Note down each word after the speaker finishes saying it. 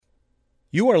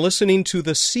You are listening to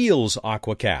the Seals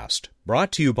Aquacast,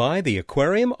 brought to you by the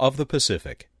Aquarium of the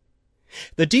Pacific.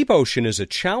 The deep ocean is a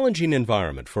challenging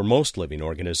environment for most living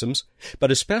organisms,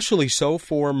 but especially so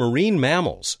for marine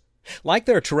mammals. Like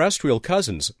their terrestrial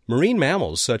cousins, marine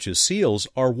mammals such as seals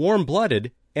are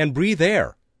warm-blooded and breathe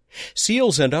air.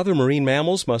 Seals and other marine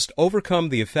mammals must overcome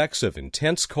the effects of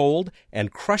intense cold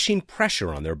and crushing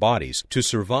pressure on their bodies to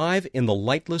survive in the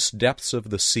lightless depths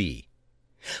of the sea.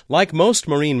 Like most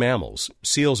marine mammals,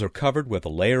 seals are covered with a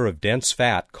layer of dense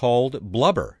fat called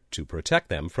blubber to protect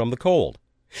them from the cold.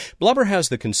 Blubber has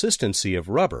the consistency of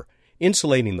rubber,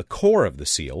 insulating the core of the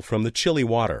seal from the chilly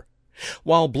water.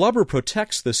 While blubber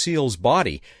protects the seal's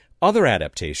body, other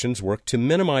adaptations work to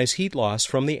minimize heat loss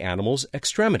from the animal's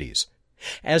extremities.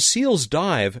 As seals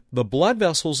dive, the blood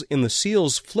vessels in the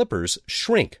seal's flippers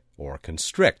shrink or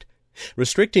constrict,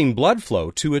 restricting blood flow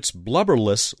to its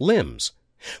blubberless limbs.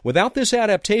 Without this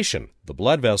adaptation, the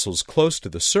blood vessels close to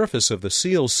the surface of the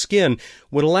seal's skin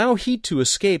would allow heat to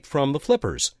escape from the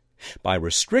flippers. By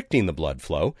restricting the blood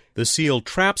flow, the seal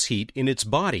traps heat in its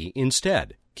body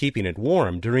instead, keeping it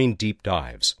warm during deep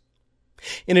dives.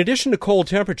 In addition to cold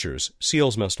temperatures,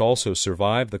 seals must also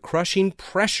survive the crushing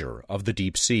pressure of the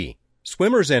deep sea.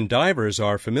 Swimmers and divers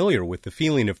are familiar with the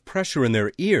feeling of pressure in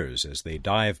their ears as they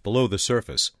dive below the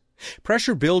surface.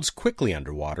 Pressure builds quickly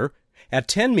underwater. At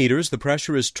 10 meters, the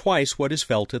pressure is twice what is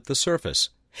felt at the surface,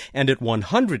 and at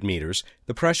 100 meters,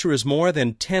 the pressure is more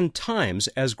than 10 times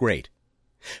as great.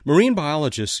 Marine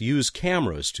biologists use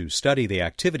cameras to study the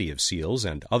activity of seals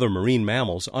and other marine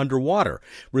mammals underwater,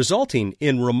 resulting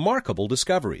in remarkable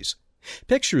discoveries.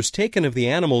 Pictures taken of the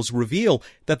animals reveal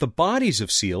that the bodies of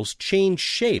seals change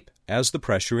shape as the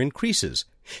pressure increases,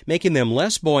 making them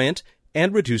less buoyant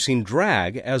and reducing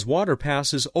drag as water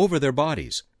passes over their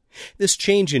bodies. This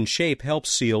change in shape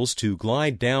helps seals to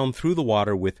glide down through the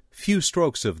water with few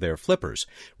strokes of their flippers,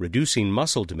 reducing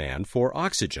muscle demand for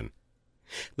oxygen.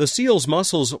 The seal's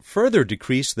muscles further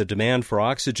decrease the demand for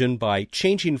oxygen by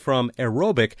changing from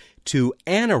aerobic to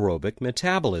anaerobic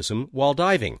metabolism while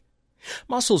diving.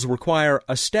 Muscles require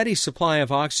a steady supply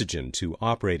of oxygen to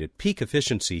operate at peak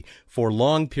efficiency for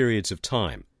long periods of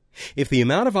time. If the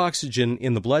amount of oxygen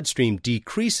in the bloodstream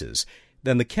decreases,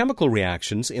 then the chemical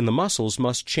reactions in the muscles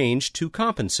must change to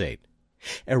compensate.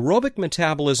 Aerobic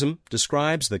metabolism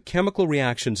describes the chemical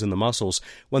reactions in the muscles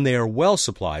when they are well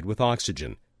supplied with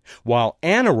oxygen, while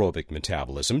anaerobic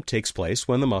metabolism takes place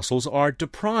when the muscles are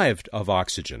deprived of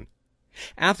oxygen.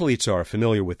 Athletes are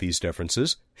familiar with these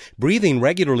differences. Breathing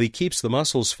regularly keeps the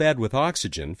muscles fed with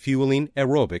oxygen, fueling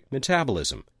aerobic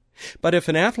metabolism. But if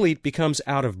an athlete becomes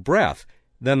out of breath,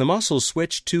 then the muscles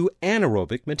switch to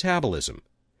anaerobic metabolism.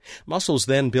 Muscles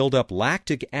then build up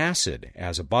lactic acid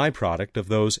as a byproduct of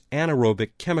those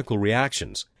anaerobic chemical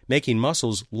reactions, making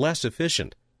muscles less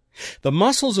efficient. The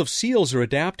muscles of seals are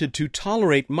adapted to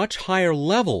tolerate much higher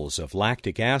levels of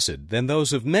lactic acid than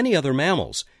those of many other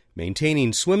mammals,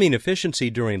 maintaining swimming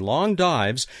efficiency during long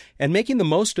dives and making the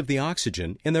most of the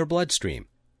oxygen in their bloodstream.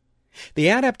 The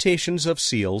adaptations of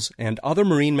seals and other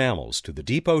marine mammals to the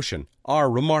deep ocean are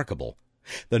remarkable.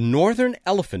 The northern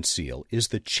elephant seal is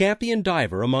the champion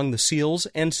diver among the seals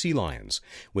and sea lions,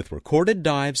 with recorded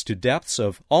dives to depths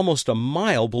of almost a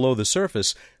mile below the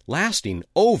surface, lasting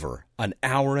over an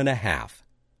hour and a half.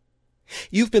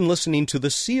 You've been listening to the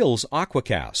Seals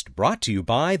Aquacast, brought to you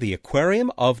by the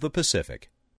Aquarium of the Pacific.